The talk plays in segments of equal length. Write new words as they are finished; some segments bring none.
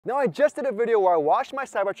Now I just did a video where I washed my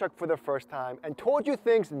Cybertruck for the first time and told you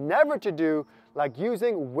things never to do, like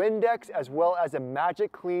using Windex as well as a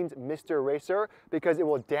Magic Clean's Mr. Eraser because it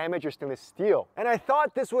will damage your stainless steel. And I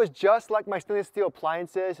thought this was just like my stainless steel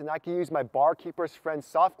appliances and I can use my Barkeeper's Friend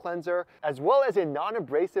soft cleanser as well as a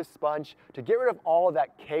non-abrasive sponge to get rid of all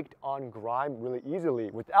that caked on grime really easily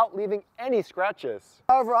without leaving any scratches.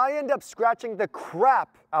 However, I end up scratching the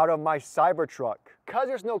crap out of my Cybertruck. Because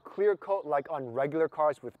there's no clear coat like on regular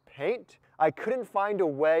cars with paint, I couldn't find a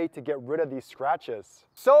way to get rid of these scratches.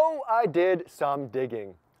 So I did some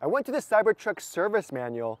digging. I went to the Cybertruck service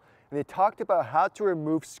manual and they talked about how to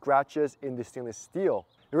remove scratches in the stainless steel.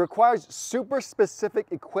 It requires super specific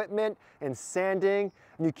equipment and sanding,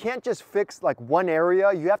 and you can't just fix like one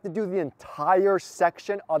area, you have to do the entire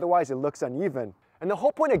section, otherwise it looks uneven. And the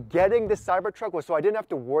whole point of getting this Cybertruck was so I didn't have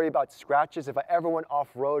to worry about scratches if I ever went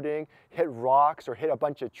off-roading, hit rocks, or hit a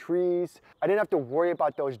bunch of trees. I didn't have to worry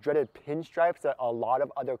about those dreaded pinstripes that a lot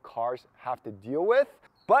of other cars have to deal with.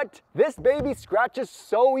 But this baby scratches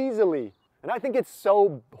so easily. And I think it's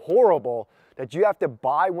so horrible that you have to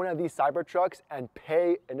buy one of these Cybertrucks and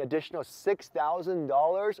pay an additional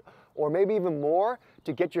 $6,000 or maybe even more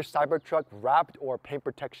to get your Cybertruck wrapped or paint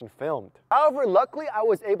protection filmed. However, luckily I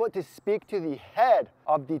was able to speak to the head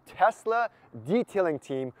of the Tesla detailing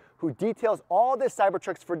team who details all the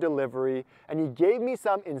Cybertrucks for delivery, and he gave me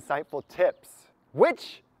some insightful tips,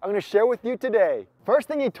 which I'm going to share with you today. First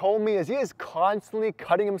thing he told me is he is constantly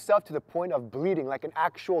cutting himself to the point of bleeding, like an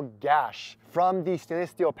actual gash from the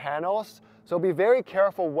stainless steel panels. So be very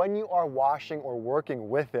careful when you are washing or working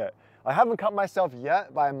with it. I haven't cut myself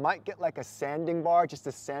yet, but I might get like a sanding bar just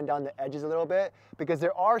to sand down the edges a little bit because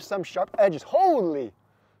there are some sharp edges. Holy!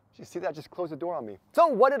 Did you see that just closed the door on me? So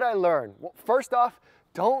what did I learn? Well, first off,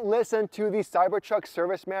 don't listen to the Cybertruck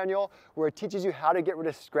service manual where it teaches you how to get rid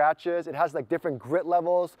of scratches. It has like different grit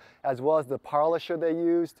levels as well as the polisher they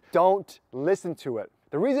used. Don't listen to it.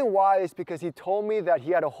 The reason why is because he told me that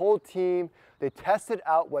he had a whole team. They tested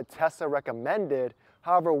out what Tesla recommended.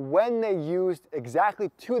 However, when they used exactly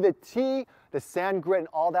to the T, the sand grit and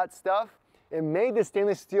all that stuff, it made the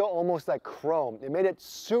stainless steel almost like chrome. It made it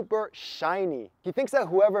super shiny. He thinks that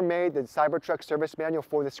whoever made the Cybertruck service manual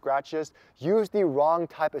for the scratches used the wrong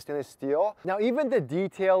type of stainless steel. Now, even the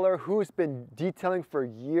detailer who's been detailing for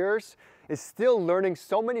years is still learning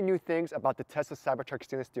so many new things about the Tesla Cybertruck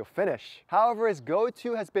stainless steel finish. However, his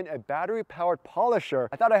go-to has been a battery-powered polisher.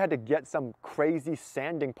 I thought I had to get some crazy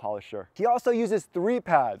sanding polisher. He also uses 3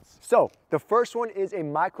 pads. So, the first one is a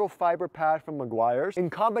microfiber pad from Meguiar's in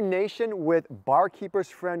combination with Barkeeper's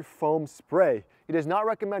Friend foam spray. He does not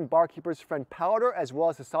recommend Barkeeper's Friend powder as well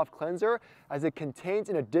as the soft cleanser as it contains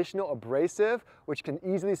an additional abrasive which can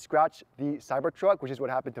easily scratch the Cybertruck, which is what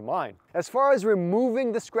happened to mine. As far as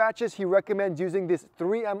removing the scratches, he recommends using this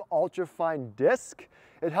 3M ultrafine disc.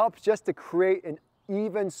 It helps just to create an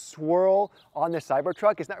even swirl on the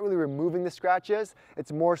Cybertruck. It's not really removing the scratches,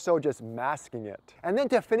 it's more so just masking it. And then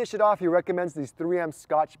to finish it off, he recommends these 3M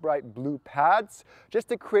Scotch-Brite blue pads just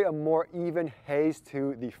to create a more even haze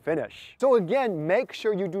to the finish. So again, make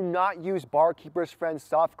sure you do not use Barkeeper's Friend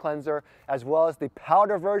soft cleanser as well as the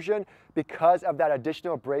powder version because of that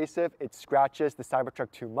additional abrasive. It scratches the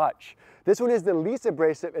Cybertruck too much. This one is the least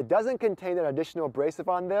abrasive. It doesn't contain that additional abrasive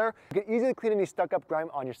on there. You can easily clean any stuck-up grime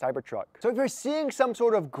on your Cybertruck. So if you're seeing some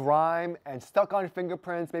sort of grime and stuck-on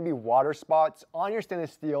fingerprints, maybe water spots on your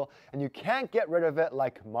stainless steel, and you can't get rid of it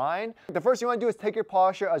like mine, the first thing you want to do is take your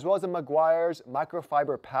polisher as well as a Meguiar's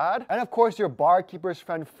microfiber pad, and of course your Barkeeper's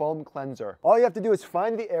Friend foam cleanser. All you have to do is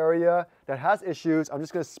find the area that has issues. I'm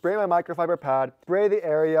just going to spray my microfiber pad, spray the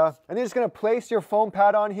area, and then you're just going to place your foam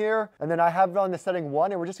pad on here, and then I have it on the setting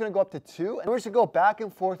 1, and we're just going to go up to 2, and we're just going to go back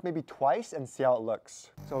and forth maybe twice and see how it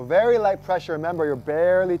looks. So very light pressure. Remember, you're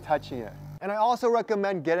barely touching it. And I also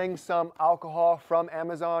recommend getting some alcohol from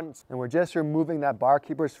Amazon, and we're just removing that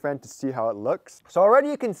Barkeeper's Friend to see how it looks. So already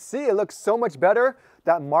you can see it looks so much better.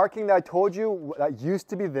 That marking that I told you that used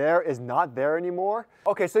to be there is not there anymore.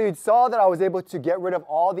 Okay, so you saw that I was able to get rid of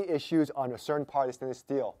all the issues on a certain part of the stainless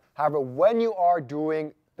steel. However, when you are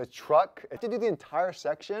doing the truck, you have to do the entire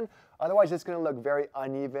section, otherwise it's going to look very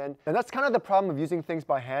uneven. And that's kind of the problem of using things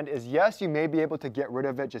by hand is yes, you may be able to get rid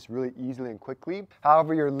of it just really easily and quickly.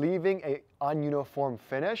 However, you're leaving an ununiform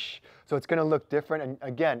finish, so it's going to look different. And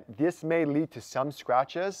again, this may lead to some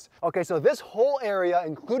scratches. Okay, so this whole area,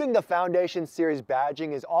 including the Foundation Series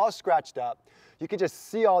badging, is all scratched up. You can just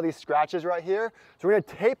see all these scratches right here. So we're going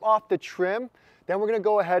to tape off the trim. Then we're going to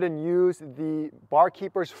go ahead and use the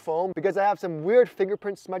Barkeeper's foam because I have some weird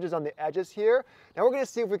fingerprint smudges on the edges here. Now we're going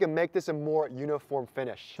to see if we can make this a more uniform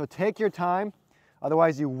finish. So take your time,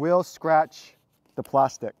 otherwise you will scratch the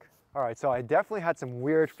plastic. All right, so I definitely had some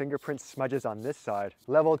weird fingerprint smudges on this side.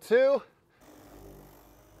 Level 2.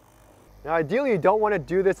 Now ideally you don't want to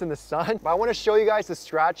do this in the sun, but I want to show you guys the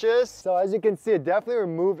scratches. So as you can see, it definitely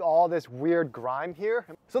removed all this weird grime here.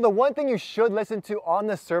 So the one thing you should listen to on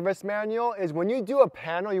the service manual is when you do a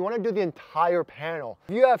panel, you want to do the entire panel.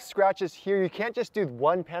 If you have scratches here, you can't just do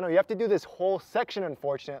one panel, you have to do this whole section,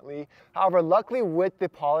 unfortunately. However, luckily with the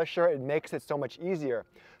polisher, it makes it so much easier.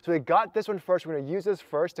 So we got this one first. We're gonna use this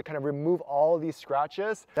first to kind of remove all of these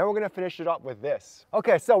scratches. Then we're gonna finish it up with this.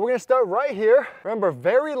 Okay, so we're gonna start right here. Remember,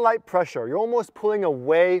 very light pressure. You're almost pulling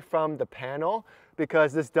away from the panel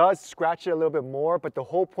because this does scratch it a little bit more, but the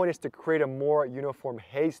whole point is to create a more uniform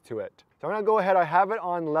haze to it. So I'm gonna go ahead, I have it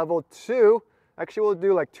on level 2. Actually, we'll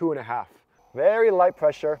do like 2.5. Very light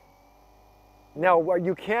pressure. Now,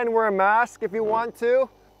 you can wear a mask if you want to,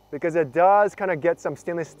 because it does kind of get some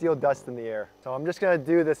stainless steel dust in the air. So I'm just gonna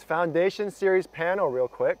do this Foundation Series panel real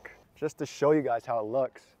quick, just to show you guys how it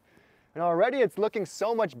looks. And already it's looking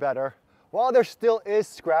so much better. While there still is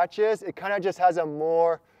scratches, it kind of just has a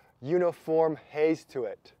more uniform haze to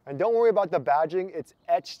it. And don't worry about the badging, it's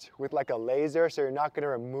etched with like a laser, so you're not gonna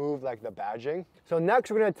remove like the badging. So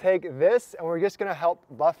next we're gonna take this and we're just gonna help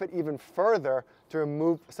buff it even further to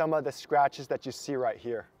remove some of the scratches that you see right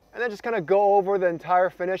here. And then just kind of go over the entire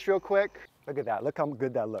finish real quick. Look at that, look how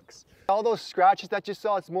good that looks. All those scratches that you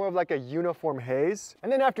saw, it's more of like a uniform haze.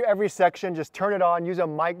 And then after every section, just turn it on, use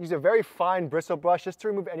a very fine bristle brush just to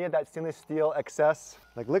remove any of that stainless steel excess.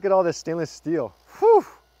 Like look at all this stainless steel. Whew.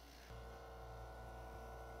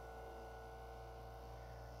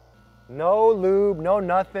 No lube, no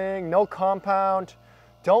nothing, no compound.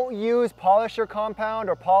 Don't use polisher compound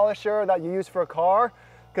or polisher that you use for a car,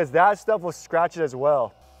 because that stuff will scratch it as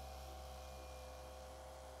well.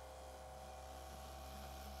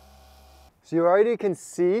 So you already can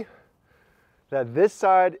see that this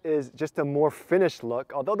side is just a more finished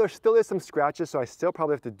look, although there still is some scratches, so I still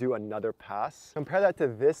probably have to do another pass. Compare that to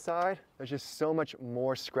this side, there's just so much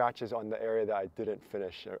more scratches on the area that I didn't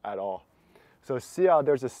finish at all. So see how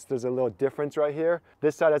there's a little difference right here?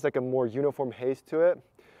 This side has like a more uniform haze to it,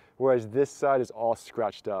 whereas this side is all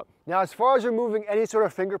scratched up. Now, as far as removing any sort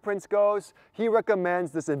of fingerprints goes, he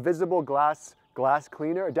recommends this invisible glass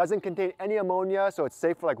cleaner. It doesn't contain any ammonia, so it's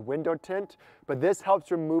safe for like window tint, but this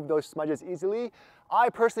helps remove those smudges easily. I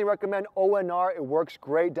personally recommend ONR. It works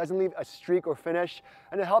great, doesn't leave a streak or finish,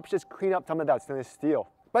 and it helps just clean up some of that stainless steel.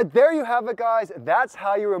 But there you have it, guys. That's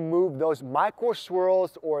how you remove those micro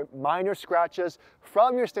swirls or minor scratches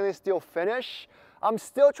from your stainless steel finish. I'm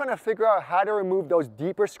still trying to figure out how to remove those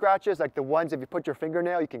deeper scratches, like the ones if you put your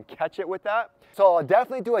fingernail, you can catch it with that. So I'll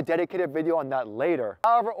definitely do a dedicated video on that later.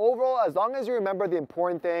 However, overall, as long as you remember the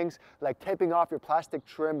important things, like taping off your plastic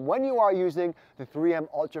trim when you are using the 3M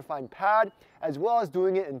ultrafine pad, as well as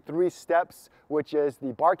doing it in 3 steps, which is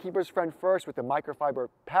the barkeeper's friend first with the microfiber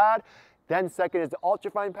pad, then second is the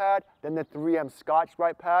ultrafine pad, then the 3M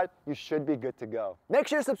Scotch-Brite pad, you should be good to go. Make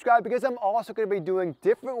sure to subscribe because I'm also going to be doing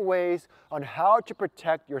different ways on how to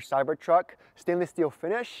protect your Cybertruck stainless steel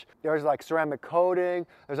finish. There's like ceramic coating,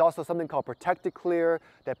 there's also something called Protected Clear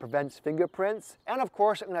that prevents fingerprints. And of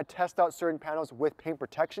course, I'm going to test out certain panels with paint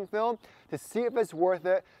protection film to see if it's worth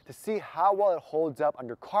it, to see how well it holds up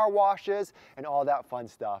under car washes and all that fun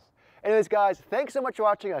stuff. Anyways guys, thanks so much for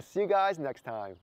watching. I'll see you guys next time.